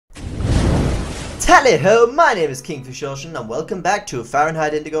Hello, my name is KingFishOcean and welcome back to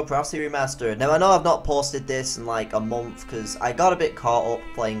Fahrenheit Indigo Prophecy Remastered. Now I know I've not posted this in like a month because I got a bit caught up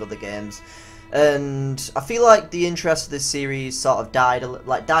playing other games. And I feel like the interest of this series sort of died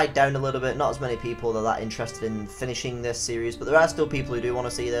down a little bit. Not as many people are that interested in finishing this series, but there are still people who do want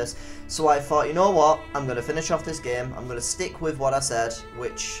to see this. So I thought, you know what, I'm going to finish off this game. I'm going to stick with what I said,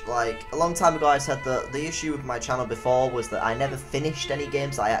 which, like, a long time ago I said that the issue with my channel before was that I never finished any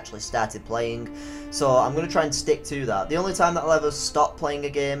games that I actually started playing. So I'm going to try and stick to that. The only time that I'll ever stop playing a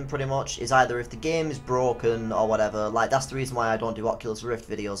game, pretty much, is either if the game is broken or whatever. Like, that's the reason why I don't do Oculus Rift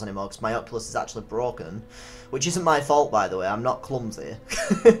videos anymore, because my Oculus is actually broken, which isn't my fault, by the way. I'm not clumsy.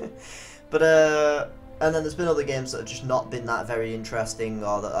 But and then there's been other games that have just not been that very interesting,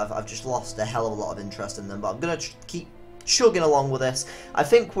 or that I've just lost a hell of a lot of interest in them. But I'm gonna keep chugging along with this. I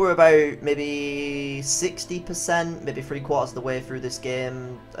think we're about maybe 60%, maybe 3/4 of the way through this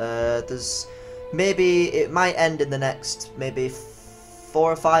game. There's maybe it might end in the next maybe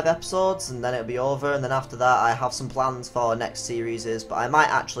 4 or 5 episodes, and then it'll be over, and then after that I have some plans for next series, but I might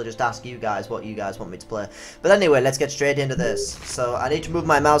actually just ask you guys what you guys want me to play. But anyway, let's get straight into this. So I need to move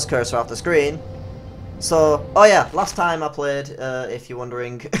my mouse cursor off the screen. So, oh yeah, last time I played, if you're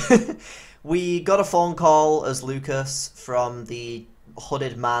wondering, we got a phone call as Lucas from the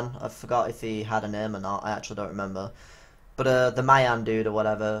hooded man. I forgot if he had a name or not, I actually don't remember. But the Mayan dude or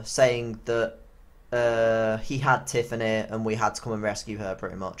whatever, saying that he had Tiffany and we had to come and rescue her,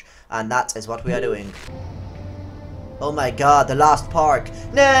 pretty much. And that is what we are doing. Oh my god, the last park.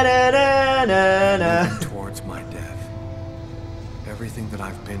 Na na na na na. Towards my death. Everything that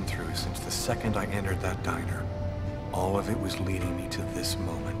I've been through since the second I entered that diner, all of it was leading me to this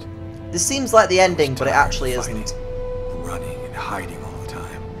moment. This seems like the ending, but it actually isn't. Running and hiding all the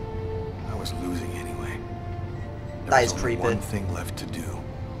time. I was losing anyway. That is creepy. One thing left to do.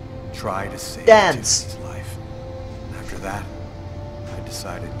 Try to save Tiffany's life. And after that, I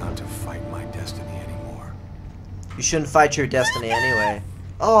decided not to fight my destiny anymore. You shouldn't fight your destiny anyway.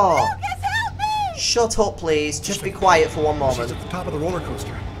 Oh! Lucas, help me! Shut up, please. Just be quiet for one moment. She's at the top of the roller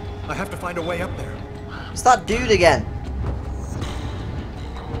coaster. I have to find a way up there. It's that dude again.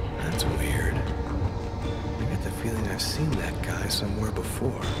 That's weird. I get the feeling I've seen that guy somewhere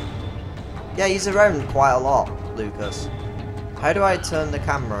before. Yeah, he's around quite a lot, Lucas. How do I turn the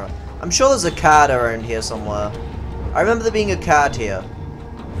camera? I'm sure there's a card around here somewhere. I remember there being a card here.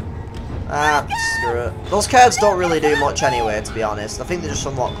 Ah, screw it. Those cards don't really do much anyway, to be honest. I think they just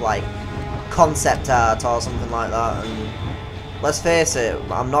unlock, like, concept art or something like that. And let's face it,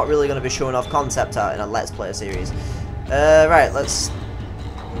 I'm not really going to be showing off concept art in a Let's Play series. Right, let's...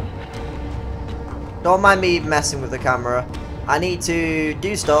 Don't mind me messing with the camera. I need to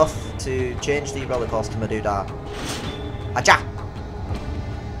do stuff to change the roller coaster Madoodah. Acha!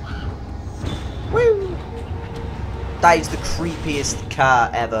 Woo! That is the creepiest car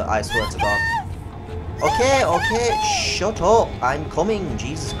ever, I swear to God. Okay, okay, shut up. I'm coming,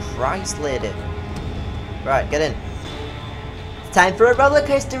 Jesus Christ, lady. Right, get in. It's time for a roller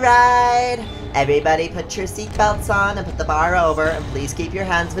coaster ride. Everybody put your seatbelts on and put the bar over, and please keep your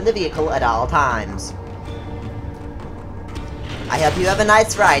hands in the vehicle at all times. I hope you have a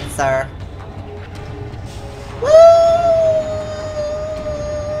nice ride, sir. Woo!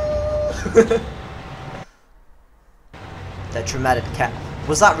 The traumatic cat.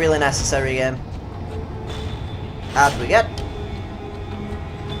 Was that really necessary, game? How do we get?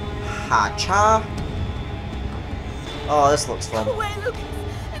 Hacha. Oh, this looks fun. Go away, Lucas!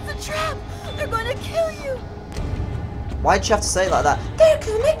 It's a trap! They're going to kill you! Why'd you have to say it like that? They're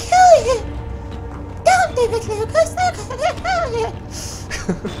gonna kill you! Don't do it, Lucas! They're gonna kill you!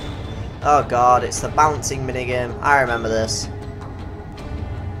 Oh god, it's the bouncing minigame. I remember this.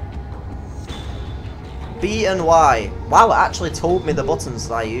 B and Y. Wow, it actually told me the buttons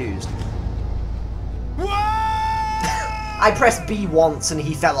that I used. I pressed B once and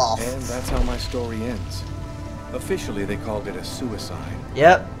he fell off. And that's how my story ends. Officially, they called it a suicide.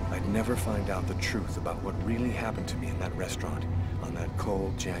 Yep. I'd never find out the truth about what really happened to me in that restaurant on that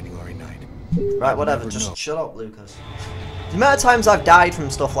cold January night. Right, whatever. Just shut up, Lucas. The amount of times I've died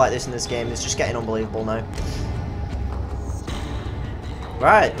from stuff like this in this game is just getting unbelievable now.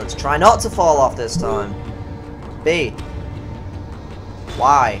 Right, let's try not to fall off this time. B.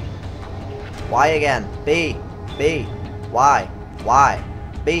 Y. Y again. B. B. Y. Y.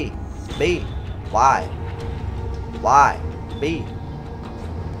 B. B. Y. Y. B.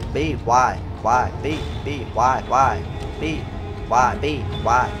 B. Y. Y. B. B. Y. Y. B. Y. B.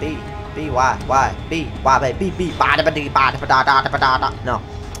 Y. B. B. Y. Y. B. Y. B. B. No.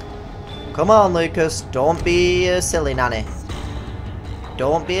 Come on, Lucas. Don't be a silly nanny.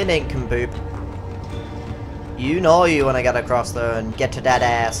 Don't be an nincompoop. You know you when I get across there and get to that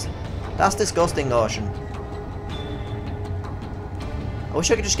ass. That's disgusting, Ocean. I wish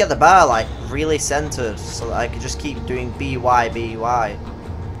I could just get the bar, like, really centered so that I could just keep doing B-Y, B-Y.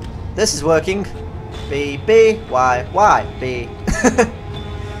 This is working. B, B, Y, Y, B.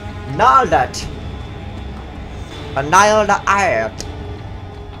 Nailed it. I nailed it.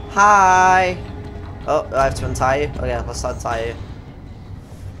 Hi. Oh, I have to untie you? Okay, let's untie you.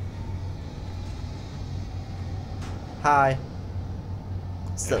 Hi.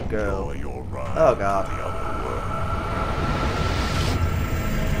 Still girl. Oh god.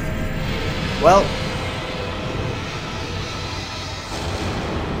 Well.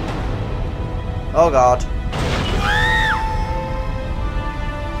 Oh god.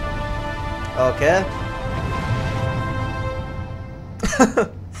 Okay.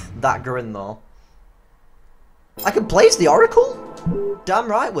 That grin though. I can place the Oracle? Damn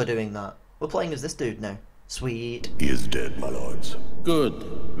right we're doing that. We're playing as this dude now. Sweet. He is dead, my lords. Good.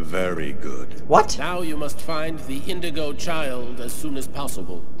 Very good. What? Now you must find the Indigo child as soon as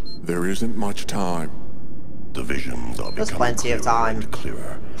possible. There isn't much time. The visions are There's becoming plenty of time. and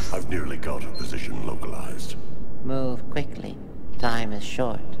clearer. I've nearly got her position localized. Move quickly. Time is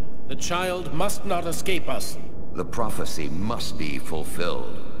short. The child must not escape us. The prophecy must be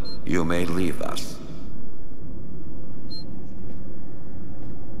fulfilled. You may leave us.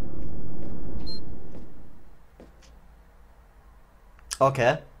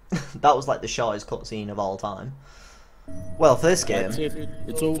 Okay. That was like the shortest cutscene of all time. Well, for this game... That's it.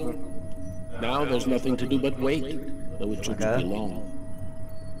 It's over. Now there's nothing to do but wait, though it shouldn't be long.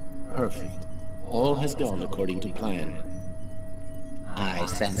 Perfect. All has gone according to plan. I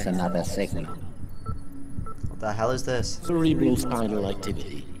sense another signal. What the hell is this? Cerebral spinal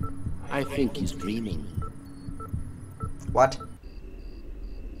activity. I think he's dreaming. What?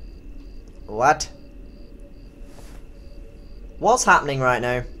 What? What's happening right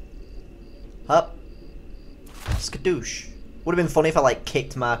now? Hup. Skadoosh. Would have been funny if I like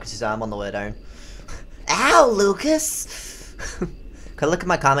kicked Markus's arm on the way down. Ow, Lucas! Can I look at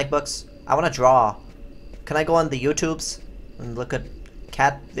my comic books? I want to draw. Can I go on the YouTubes and look at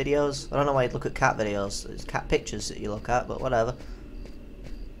cat videos? I don't know why you'd look at cat videos. It's cat pictures that you look at, but whatever.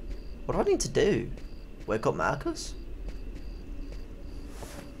 What do I need to do? Wake up Markus?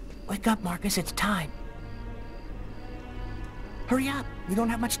 Wake up, Markus, it's time. Hurry up, we don't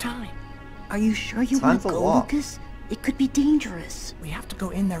have much time. Are you sure you Time want to for go, what? Lucas? It could be dangerous. We have to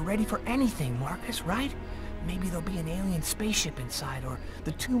go in there ready for anything, Markus, right? Maybe there'll be an alien spaceship inside, or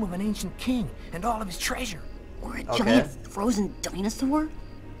the tomb of an ancient king, and all of his treasure. Or a giant frozen dinosaur?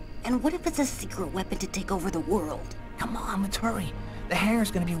 And what if it's a secret weapon to take over the world? Come on, let's hurry. The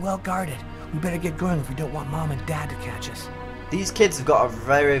hangar's gonna be well guarded. We better get going if we don't want Mom and Dad to catch us. These kids have got a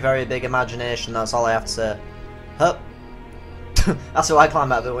very, very big imagination, that's all I have to say. Hup. That's how I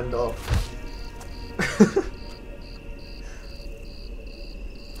climb out the window.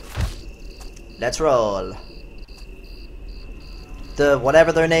 Let's roll. The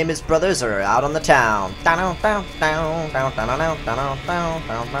whatever their name is brothers are out on the town. Right,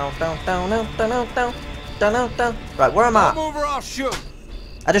 where am I? Come over, I'll shoot.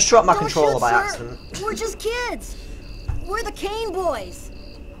 I just dropped my Don't controller shoot, by sir. accident. We're just kids. We're the Kane boys.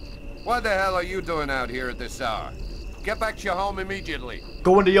 What the hell are you doing out here at this hour? Get back to your home immediately.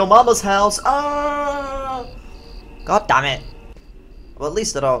 Going to your mama's house. Ah! God damn it. Well, at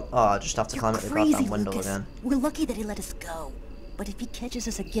least I don't. Oh, I just have to climb out the goddamn window Lucas. again. We're lucky that he let us go. But if he catches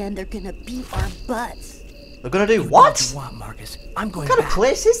us again, they're gonna beat our butts. They're gonna do Do what? you want, Markus? I'm going What kind of back.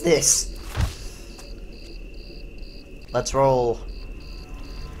 place is this? Let's roll.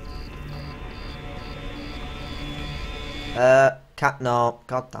 No.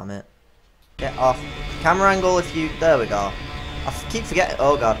 God damn it. Get off. Camera angle if you... There we go. Keep forgetting...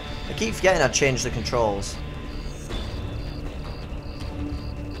 Oh god. I keep forgetting I changed the controls.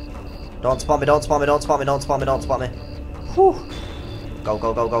 Don't spot me, don't spot me, don't spot me, don't spot me, don't spot me. Whew. Go,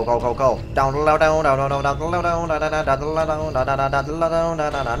 go, go, go, go, go, go. Down, down, down, down, down, down, down, down, down, down, down,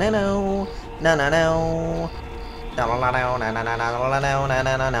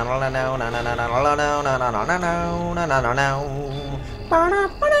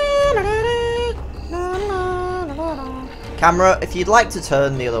 Camera, if you'd like to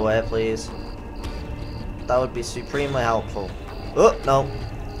turn the other way, please. That would be supremely helpful. Oh, no.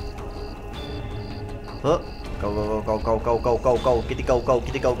 Oh. Go, go, go, go, go, go, go, go, giddy go, go,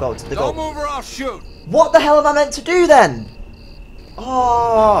 giddy go, go, to the Don't go. move or I'll shoot. What the hell am I meant to do then?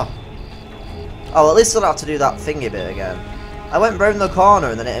 Oh. Oh, at least I don't have to do that thingy bit again. I went round the corner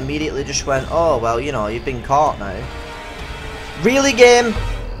and then it immediately just went, oh, well, you know, you've been caught now. Really, game?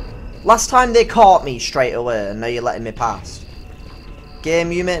 Last time they caught me straight away, and now you're letting me pass.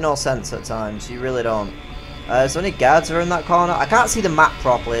 Game, you make no sense at times. You really don't. Is there any guards around that corner? I can't see the map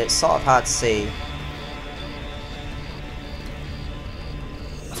properly. It's sort of hard to see.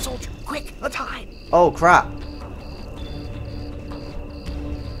 A soldier, quick, let's hide. Oh, crap.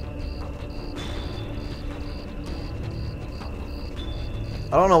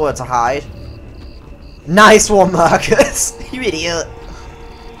 I don't know where to hide. Nice one, Marcus. You idiot.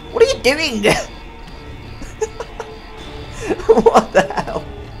 What are you doing? What the hell?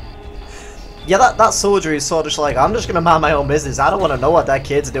 Yeah, that soldier is sort of just like, I'm just gonna mind my own business. I don't want to know what that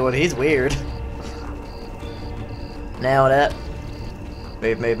kid's doing. He's weird. Nailed it.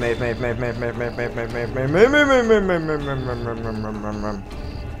 Move, move, move, move, move, move, move, move, move, move, move, move, move.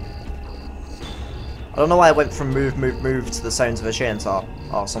 I don't know why I went from move, move, move to the sounds of a chainsaw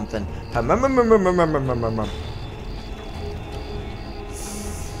or something.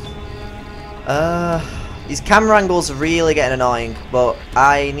 These camera angles are really getting annoying, but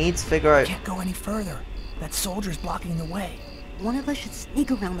I need to figure out... Can't go any further. That soldier's blocking the way. One of us should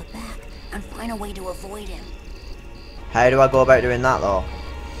sneak around the back and find a way to avoid him. How do I go about doing that, though?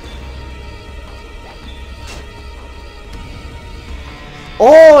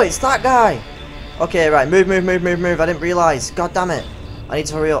 Oh, it's that guy! Okay, right, move, move, move, move, move. I didn't realise. God damn it. I need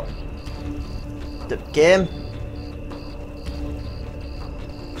to hurry up. The game?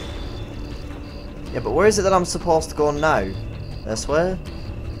 Yeah, but where is it that I'm supposed to go now? This way?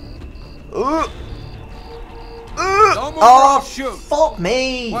 Ooh! Oh, shoot. Fuck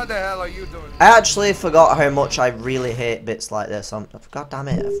me! What the hell are you doing? I actually forgot how much I really hate bits like this. God damn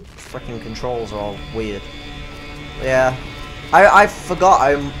it, freaking controls are all weird. Yeah. I forgot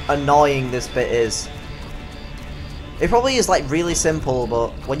how annoying this bit is. It probably is like really simple,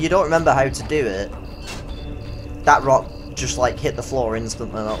 but when you don't remember how to do it, that rock just like hit the floor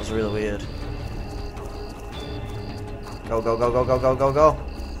instantly. That was really weird. Go, go, go, go, go, go, go, go.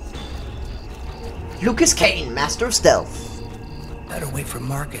 Lucas Kane, Master of Stealth. Better wait for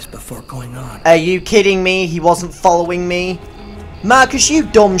Marcus before going on. Are you kidding me? He wasn't following me? Marcus, you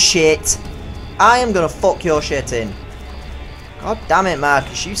dumb shit. I am gonna fuck your shit in. God damn it,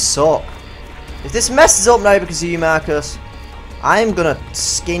 Marcus, you suck. If this messes up now because of you, Marcus, I am gonna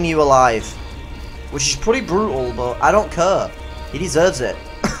skin you alive. Which is pretty brutal, but I don't care. He deserves it.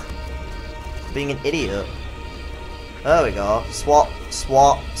 Being an idiot. There we go. Swap,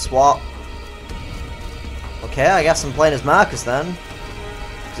 swap, swap. Okay, I guess I'm playing as Marcus then.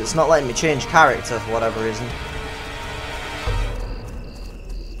 Because it's not letting me change character for whatever reason.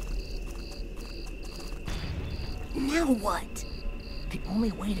 Now what? The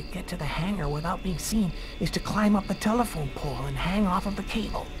only way to get to the hangar without being seen is to climb up the telephone pole and hang off of the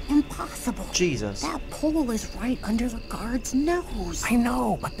cable. Impossible. Jesus. That pole is right under the guard's nose. I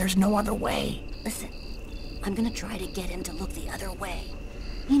know, but there's no other way. Listen, I'm gonna try to get him to look the other way.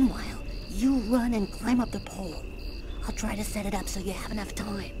 Meanwhile, you run and climb up the pole. I'll try to set it up so you have enough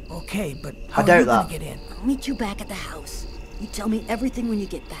time. Okay, but how I are doubt you gonna that. get in? I'll meet you back at the house. You tell me everything when you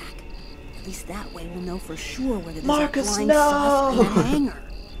get back. At least that way we'll know for sure whether there's Marcus, a flying no! sauce in the hangar.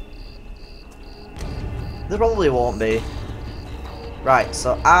 There probably won't be. Right,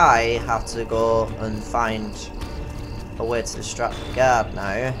 so I have to go and find a way to distract the guard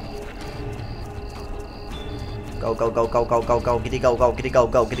now. Go, go, go, go, go, go, go, giddy go, go, giddy go,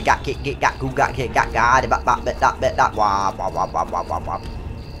 go, giddy gat, get, gat, goo, gat, get, gat, guard, bat, bat, bit, that, wah, wah, wah, wah, wah, wah, wah.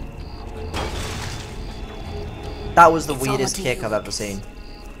 That was the weirdest kick I've ever seen.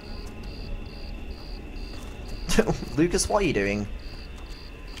 Lucas, what are you doing?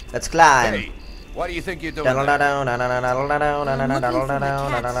 Let's climb. Hey, what do you think you're doing? He ran out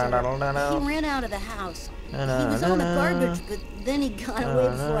of the house. He was on the garbage, but then he got away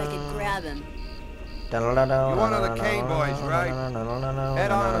before I could grab him. You're one of the Kane boys, right?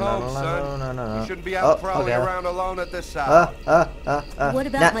 Head on home, son. You shouldn't be out prowling around alone at this hour. What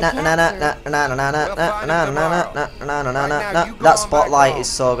about my cat, sir? That spotlight is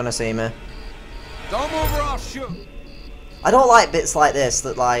so gonna see me. Don't move or I'll shoot. I don't like bits like this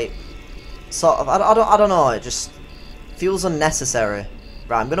that like sort of I don't know, it just feels unnecessary.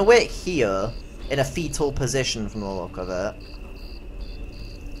 Right, I'm gonna wait here in a fetal position from the look of it.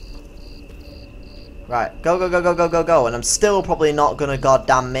 Right, go, go, go, go, go, go, go, and I'm still probably not gonna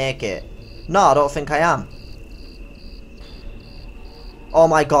goddamn make it. No, I don't think I am. Oh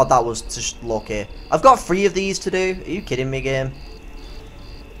my god, that was just lucky. I've got 3 of these to do. Are you kidding me, game?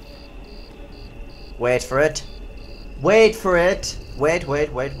 Wait for it. Wait for it. Wait,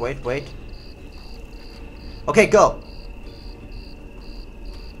 wait, wait, wait, wait. Okay, go.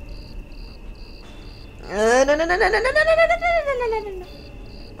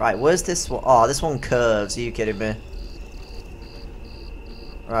 Right, where's this one? Oh, this one curves. Are you kidding me?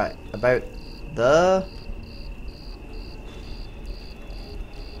 Right, about there.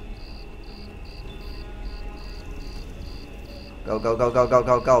 Go, go, go, go, go,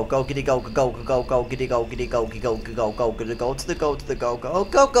 go, go, go, giddy go, go, go, go, giddy go, giddy go, giddy go, giddy go, go, giddy go, to the go, to the go, go,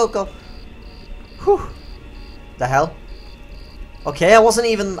 go, go, go. Whew. The hell? Okay, I wasn't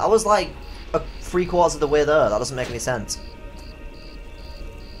even, I was like 3/4 of the way there. That doesn't make any sense.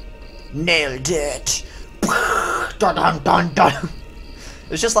 Nailed it. Dun dun dun dun.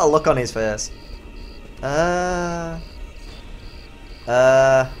 It was just that look on his face. I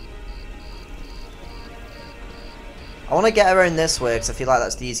want to get around this way because I feel like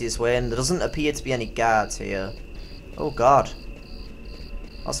that's the easiest way, and there doesn't appear to be any guards here. Oh god.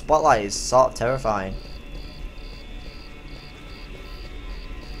 That spotlight is sort of terrifying.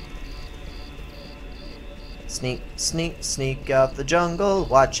 Sneak, sneak, sneak out the jungle,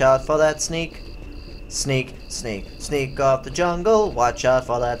 watch out for that sneak. Sneak, sneak, sneak off the jungle, watch out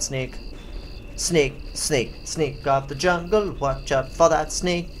for that sneak. Sneak, sneak, sneak off the jungle, watch out for that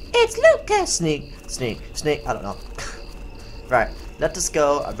sneak. It's Lucas! Sneak, sneak, sneak, I don't know. Right, let us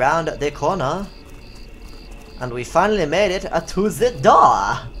go around the corner. And we finally made it to the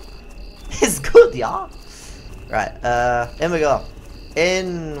door. It's good, yeah? Right, in we go.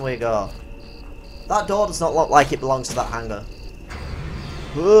 In we go. That door does not look like it belongs to that hangar.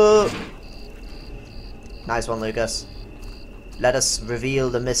 Whoa. Nice one, Lucas. Let us reveal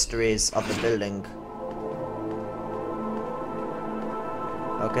the mysteries of the building.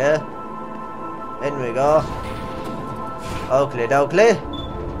 Okay. In we go. Oakley dokley.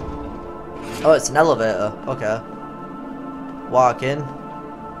 Oh, it's an elevator. Okay. Walk in.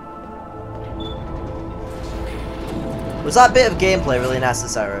 Was that bit of gameplay really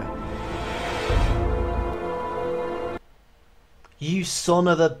necessary? You son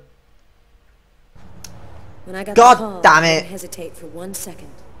of a... When I got God the call, damn I it! didn't hesitate for 1 second.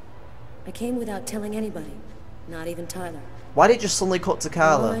 I came without telling anybody, not even Tyler. Why did it just suddenly cut to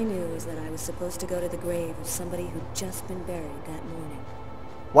Carla? All I knew was that I was supposed to go to the grave of somebody who'd just been buried that morning.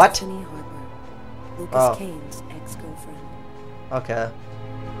 What? Tiffany Harper, Lucas Oh. Kane's ex-girlfriend. Okay.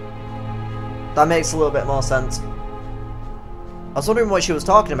 That makes a little bit more sense. I was wondering what she was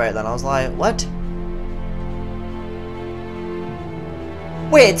talking about then. I was like, what?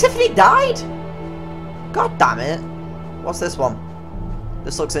 Wait, Tiffany died? God damn it. What's this one?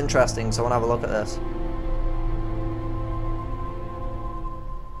 This looks interesting, so I want to have a look at this.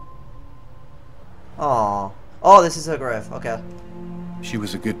 Aww. Oh, this is her grave. Okay. She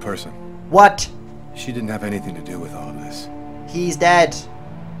was a good person. What? She didn't have anything to do with all of this. He's dead.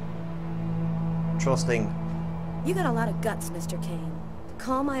 Trusting. You got a lot of guts, Mr. Kane. To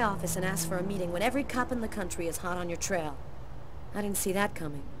call my office and ask for a meeting when every cop in the country is hot on your trail. I didn't see that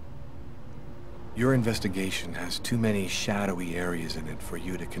coming. Your investigation has too many shadowy areas in it for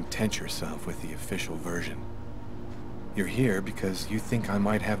you to content yourself with the official version. You're here because you think I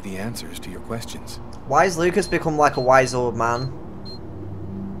might have the answers to your questions. Why has Lucas become like a wise old man?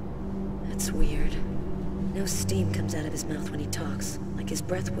 That's weird. No steam comes out of his mouth when he talks, like his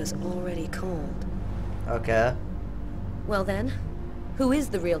breath was already cold. Okay. Well then, who is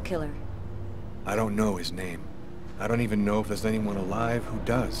the real killer? I don't know his name. I don't even know if there's anyone alive who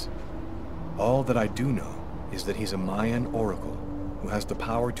does. All that I do know is that he's a Mayan oracle who has the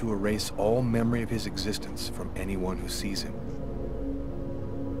power to erase all memory of his existence from anyone who sees him.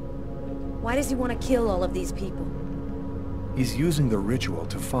 Why does he want to kill all of these people? He's using the ritual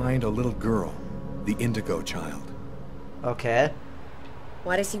to find a little girl, the Indigo child. Okay.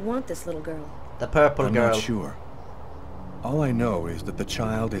 Why does he want this little girl? The purple girl. I'm not sure. All I know is that the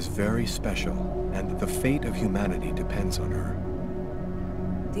child is very special, and that the fate of humanity depends on her.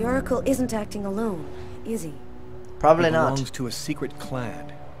 The Oracle isn't acting alone, is he? Probably He not. belongs to a secret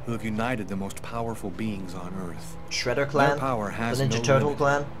clan who have united the most powerful beings on Earth. Shredder clan? Their power has The Ninja no Turtle limit,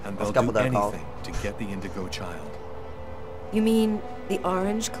 clan? and I they'll forgot do what they're called. anything to get the Indigo child. You mean the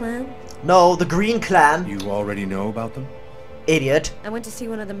Orange Clan? No, the Green Clan. You already know about them? Idiot. I went to see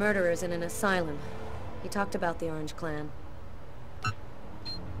one of the murderers in an asylum. He talked about the Orange Clan.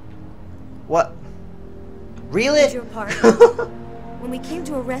 What? Really? Did your part? When we came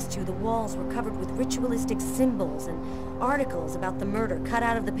to arrest you, the walls were covered with ritualistic symbols and articles about the murder cut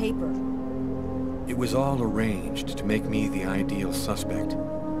out of the paper. It was all arranged to make me the ideal suspect.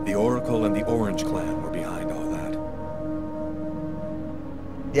 The Oracle and the Orange Clan were behind all that.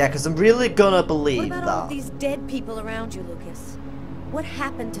 Yeah, because I'm really gonna believe What about that. all these dead people around you, Lucas? What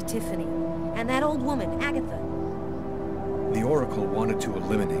happened to Tiffany? And that old woman, Agatha? The Oracle wanted to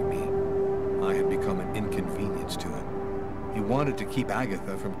eliminate me. I had become an inconvenience to him. He wanted to keep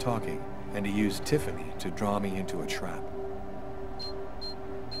Agatha from talking, and he used Tiffany to draw me into a trap.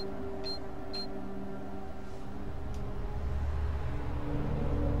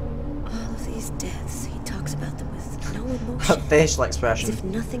 All of these deaths, he talks about them with no emotion. Facial expression. As if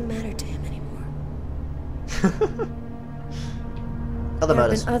nothing mattered to him anymore. Other There have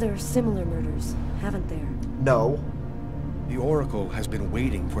murders. been other similar murders, haven't there? No. The Oracle has been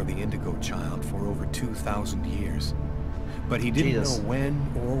waiting for the Indigo child for over 2,000 years. But he didn't Jesus. know when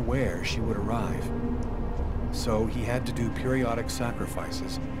or where she would arrive. So he had to do periodic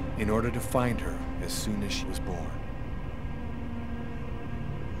sacrifices in order to find her as soon as she was born.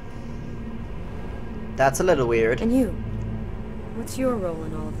 That's a little weird. And you? What's your role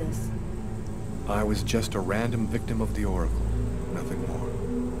in all of this? I was just a random victim of the Oracle, nothing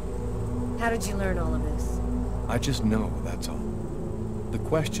more. How did you learn all of this? I just know, that's all. The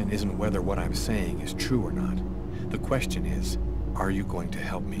question isn't whether what I'm saying is true or not. The question is, are you going to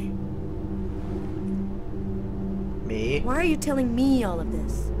help me? Me? Why are you telling me all of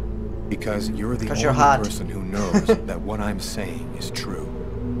this? Because you're the only you're hot. person who knows that what I'm saying is true.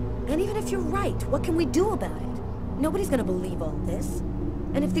 And even if you're right, what can we do about it? Nobody's gonna believe all this.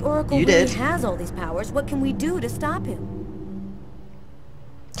 And if the Oracle You really did. has all these powers, what can we do to stop him?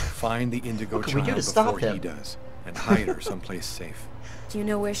 Find the Indigo What can we child do to stop before he him? does, and hide her someplace safe. Do you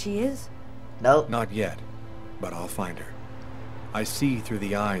know where she is? Nope. Not yet, but I'll find her. I see through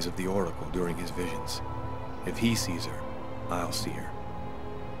the eyes of the Oracle during his visions. If he sees her, I'll see her.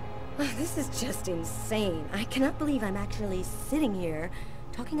 This is just insane. I cannot believe I'm actually sitting here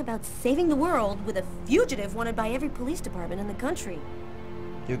talking about saving the world with a fugitive wanted by every police department in the country.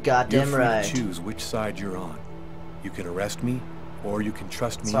 You're You're goddamn free right. to choose which side you're on. You can arrest me, or you can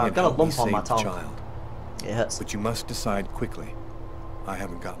trust me Sorry, I've and got a help me lump on save my the tongue. child. It hurts. But you must decide quickly. I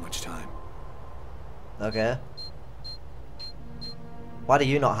haven't got much time. Okay. Why do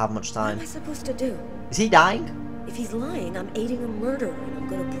you not have much What am time? I supposed to do? Is he dying? If he's lying, I'm aiding a murderer and I'll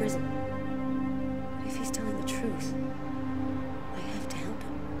go to prison. But if he's telling the truth, I have to help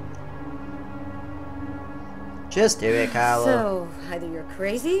him. Just do it, Carlo. So, either you're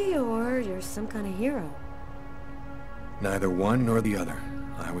crazy or you're some kind of hero. Neither one nor the other.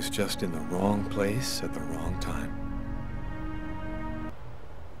 I was just in the wrong place at the wrong time.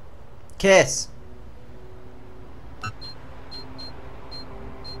 Kiss.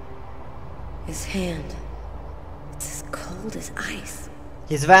 His hand. It's as cold as ice.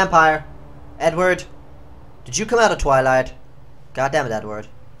 He's a vampire. Edward, did you come out of Twilight? God damn it, Edward.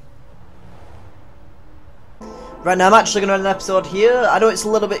 Right now, I'm actually going to end an episode here. I know it's a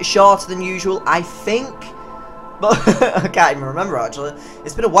little bit shorter than usual, I think. But I can't even remember, actually.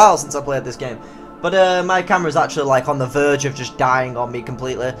 It's been a while since I played this game. But my camera's actually, like, on the verge of just dying on me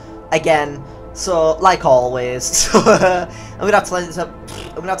completely. Again. So, like always. So, I'm going to have to end this up.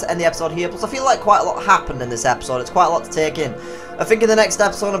 I'm going to have to end the episode here. Plus, I feel like quite a lot happened in this episode. It's quite a lot to take in. I think in the next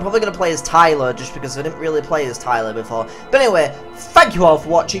episode, I'm probably going to play as Tyler, just because I didn't really play as Tyler before. But anyway, thank you all for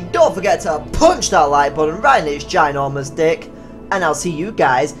watching. Don't forget to punch that like button right in its ginormous dick. And I'll see you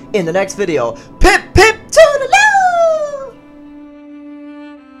guys in the next video. Pip!